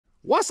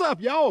What's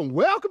up, y'all, and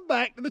welcome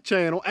back to the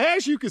channel.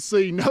 As you can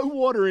see, no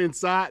water in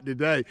sight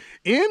today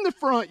in the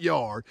front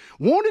yard.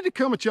 Wanted to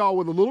come at y'all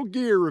with a little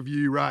gear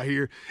review right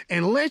here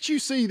and let you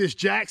see this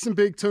Jackson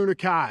Big Tuna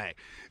kayak.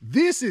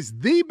 This is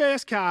the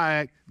best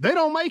kayak they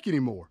don't make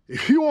anymore.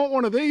 If you want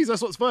one of these,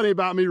 that's what's funny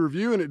about me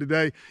reviewing it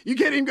today, you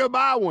can't even go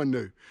buy one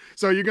new.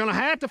 So you're gonna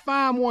have to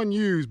find one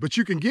used, but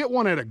you can get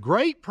one at a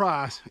great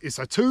price. It's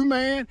a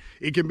 2-man,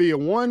 it can be a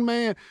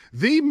 1-man,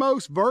 the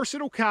most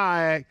versatile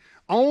kayak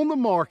on the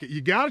market. You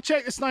got to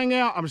check this thing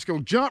out. I'm just going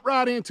to jump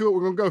right into it.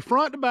 We're going to go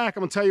front to back.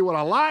 I'm going to tell you what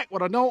I like,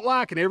 what I don't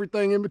like, and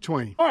everything in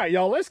between. All right,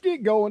 y'all, let's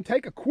get going.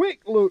 Take a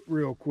quick look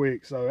real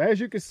quick. So as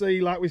you can see,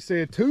 like we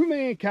said,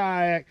 2-man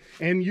kayak,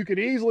 and you can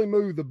easily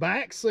move the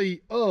back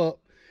seat up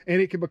and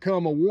it can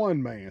become a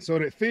 1-man. So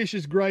that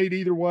fishes great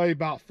either way,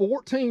 about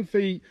 14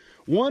 feet,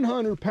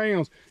 100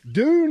 pounds.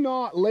 Do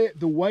not let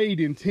the weight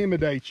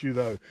intimidate you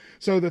though.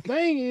 So the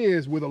thing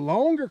is, with a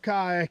longer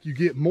kayak, you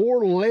get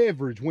more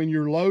leverage when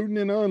you're loading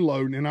and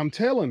unloading. And I'm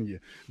telling you,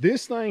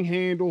 this thing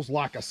handles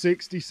like a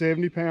 60,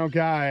 70 pound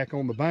kayak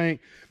on the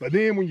bank. But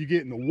then when you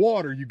get in the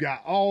water, you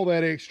got all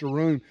that extra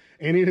room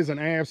and it is an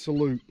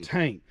absolute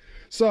tank.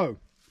 So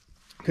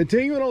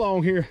continuing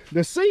along here,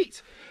 the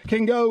seats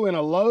can go in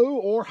a low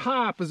or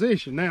high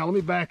position. Now, let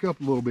me back up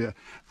a little bit.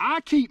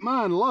 I keep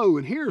mine low,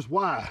 and here's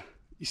why.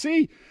 You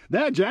see,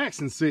 that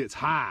Jackson sits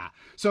high.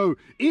 So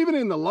even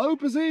in the low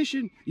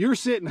position, you're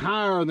sitting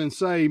higher than,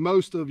 say,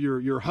 most of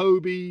your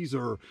Hobies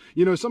or,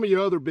 you know, some of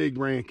your other big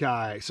brand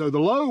kayaks. So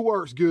the low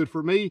works good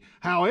for me.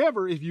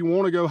 However, if you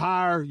want to go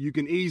higher, you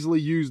can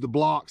easily use the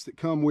blocks that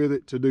come with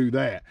it to do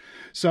that.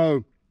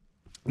 So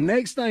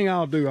next thing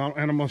I'll do,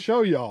 and I'm going to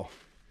show y'all,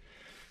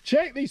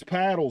 check these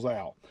paddles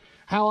out.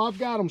 How I've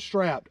got them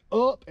strapped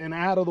up and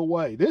out of the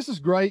way. This is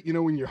great, you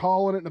know, when you're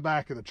hauling it in the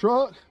back of the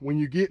truck, when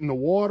you get in the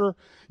water,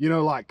 you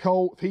know, like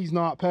Colt, if he's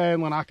not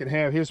paddling, I can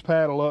have his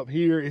paddle up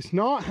here. It's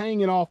not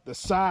hanging off the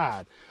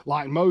side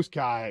like most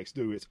kayaks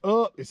do. It's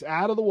up, it's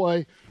out of the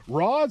way.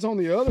 Rods on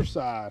the other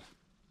side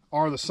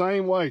are the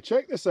same way.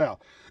 Check this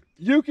out.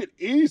 You could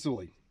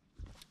easily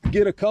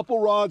get a couple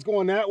rods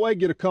going that way,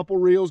 get a couple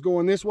reels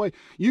going this way.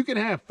 You can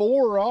have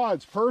 4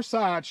 rods per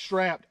side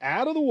strapped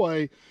out of the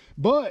way,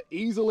 but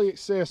easily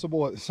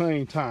accessible at the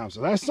same time. So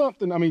that's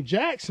something, I mean,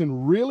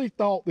 Jackson really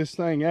thought this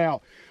thing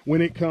out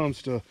when it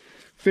comes to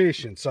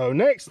fishing. So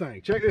next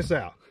thing, check this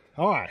out.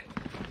 All right,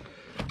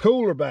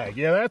 cooler bag.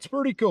 Yeah, that's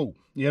pretty cool.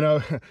 You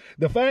know,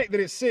 the fact that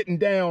it's sitting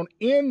down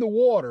in the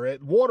water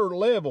at water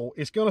level,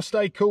 it's going to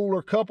stay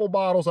cooler. Couple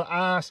bottles of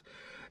ice,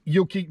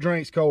 you'll keep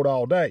drinks cold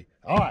all day.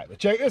 All right, but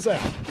check this out.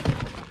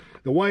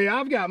 The way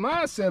I've got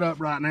mine set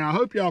up right now, I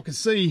hope y'all can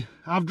see,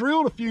 I've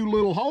drilled a few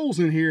little holes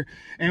in here,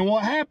 and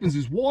what happens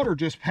is water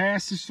just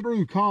passes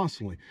through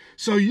constantly.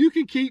 So you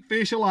can keep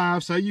fish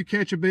alive. Say you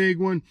catch a big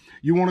one,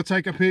 you want to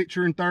take a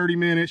picture in 30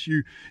 minutes,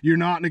 you're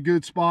not in a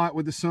good spot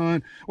with the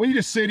sun. Well, you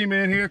just sit him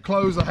in here,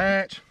 close the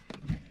hatch.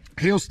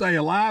 He'll stay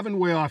alive and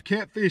well. I've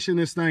kept fishing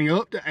this thing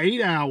up to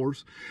 8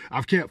 hours.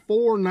 I've kept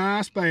 4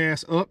 nice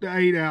bass up to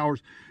 8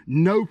 hours.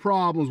 No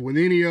problems with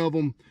any of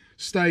them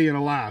staying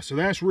alive. So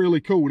that's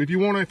really cool. And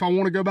if I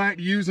want to go back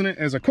to using it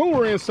as a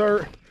cooler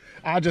insert,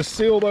 I just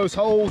seal those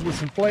holes with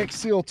some Flex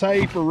Seal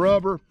tape or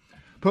rubber,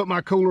 put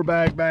my cooler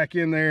bag back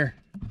in there.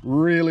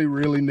 Really,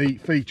 really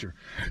neat feature.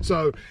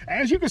 So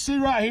as you can see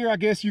right here, I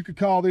guess you could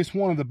call this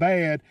one of the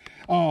bad.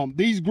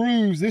 These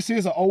grooves, this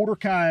is an older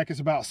kayak. It's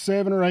about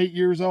 7 or 8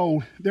 years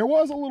old. There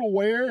was a little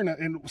wear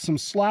and some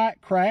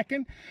slight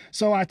cracking.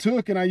 So I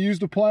took and I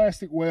used a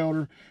plastic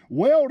welder,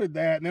 welded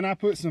that, and then I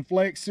put some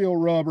Flex Seal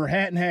rubber.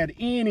 Hadn't had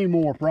any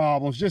more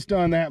problems. Just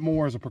done that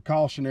more as a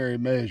precautionary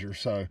measure.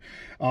 So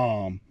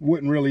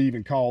wouldn't really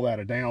even call that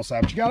a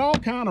downside. But you got all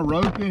kind of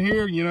rope in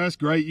here. You know, that's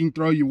great. You can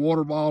throw your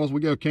water bottles. We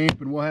go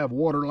camping, we'll have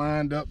water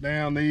lined up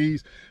down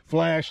these,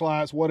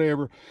 flashlights,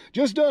 whatever.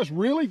 Just does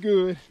really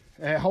good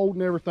at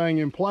holding everything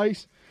in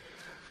place.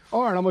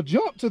 All right, I'm gonna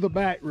jump to the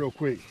back real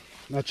quick.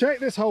 Now check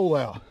this hole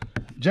out.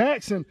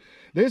 Jackson,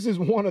 this is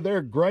one of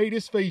their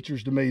greatest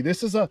features to me.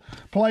 This is a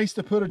place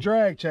to put a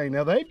drag chain.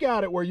 Now they've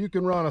got it where you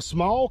can run a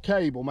small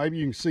cable. Maybe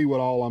you can see what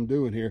all I'm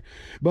doing here,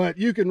 but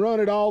you can run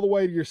it all the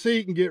way to your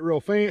seat and get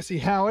real fancy.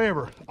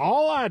 However,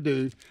 all I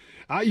do,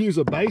 I use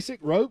a basic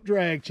rope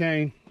drag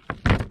chain.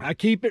 I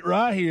keep it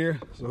right here.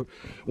 So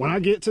when I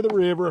get to the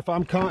river, if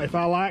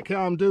I like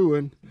how I'm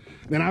doing,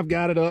 then I've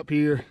got it up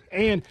here.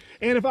 And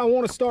if I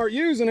want to start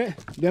using it,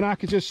 then I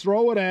can just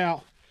throw it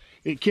out.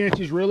 It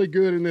catches really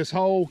good in this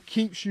hole,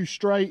 keeps you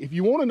straight. If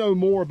you want to know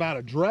more about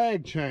a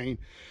drag chain,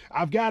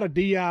 I've got a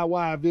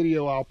DIY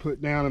video I'll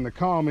put down in the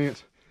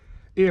comments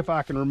if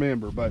I can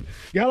remember. But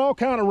got all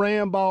kind of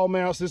ram ball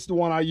mounts. This is the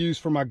one I use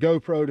for my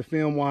GoPro to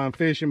film while I'm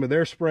fishing, but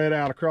they're spread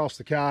out across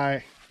the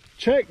kayak.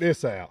 Check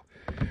this out.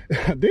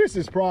 This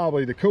is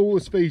probably the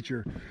coolest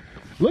feature.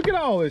 Look at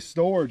all this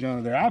storage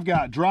under there. I've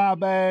got dry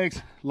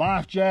bags,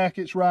 life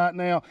jackets right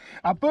now.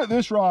 I put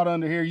this rod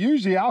under here.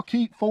 Usually I'll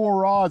keep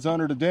 4 rods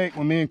under the deck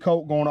when me and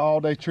Colt go on an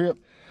all-day trip.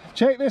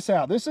 Check this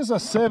out. This is a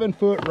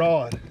 7-foot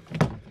rod.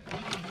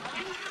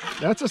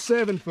 That's a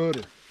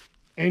 7-footer.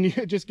 And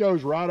it just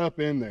goes right up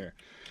in there.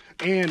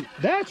 And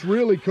that's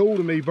really cool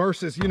to me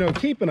versus, you know,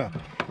 keeping a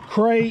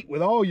crate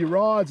with all your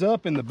rods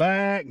up in the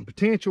back and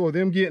potential of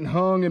them getting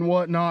hung and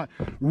whatnot.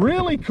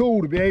 Really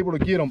cool to be able to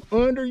get them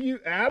under you,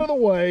 out of the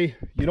way.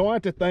 You don't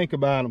have to think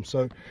about them.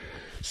 So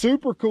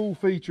super cool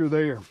feature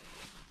there.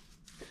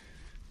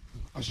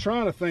 I was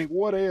trying to think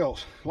what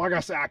else. Like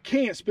I said, I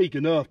can't speak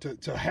enough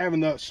to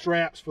having the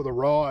straps for the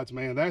rods,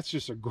 man. That's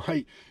just a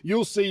great,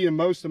 you'll see in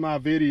most of my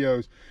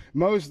videos,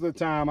 most of the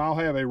time I'll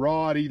have a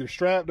rod either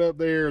strapped up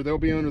there, or they'll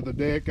be under the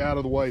deck out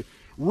of the way.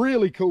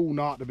 Really cool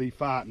not to be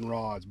fighting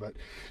rods, but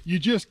you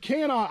just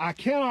cannot, I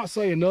cannot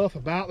say enough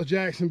about the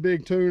Jackson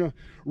Big Tuna.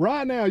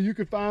 Right now, you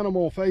could find them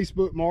on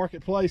Facebook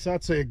Marketplace.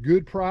 I'd say a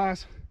good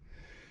price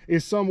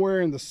is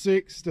somewhere in the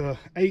 $600 to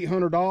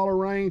 $800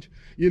 range.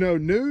 You know,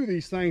 new,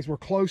 these things were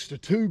close to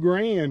 $2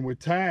 grand with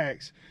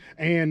tax.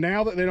 And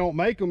now that they don't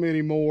make them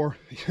anymore,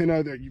 you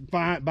know, that you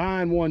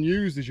buying one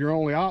used is your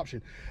only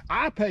option.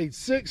 I paid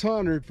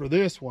 $600 for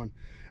this one.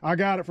 I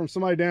got it from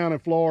somebody down in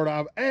Florida.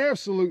 I've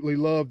absolutely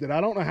loved it. I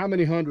don't know how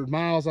many 100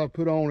 miles I've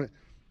put on it.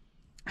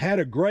 Had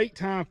a great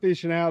time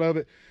fishing out of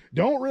it.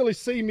 Don't really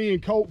see me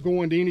and Colt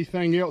going to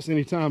anything else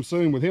anytime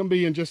soon. With him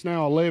being just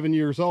now 11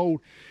 years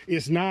old,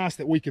 it's nice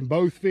that we can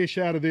both fish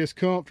out of this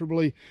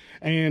comfortably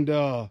and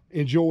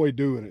enjoy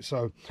doing it.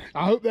 So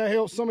I hope that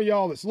helps some of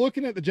y'all that's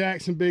looking at the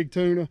Jackson Big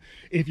Tuna.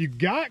 If you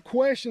got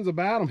questions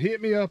about them, hit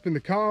me up in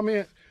the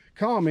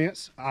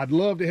comments. I'd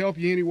love to help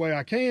you any way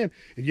I can.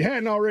 If you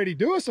hadn't already,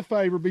 do us a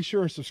favor, be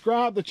sure and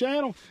subscribe to the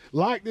channel,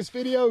 like this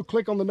video,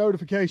 click on the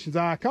notifications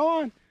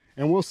icon,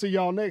 and we'll see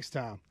y'all next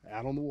time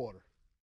out on the water.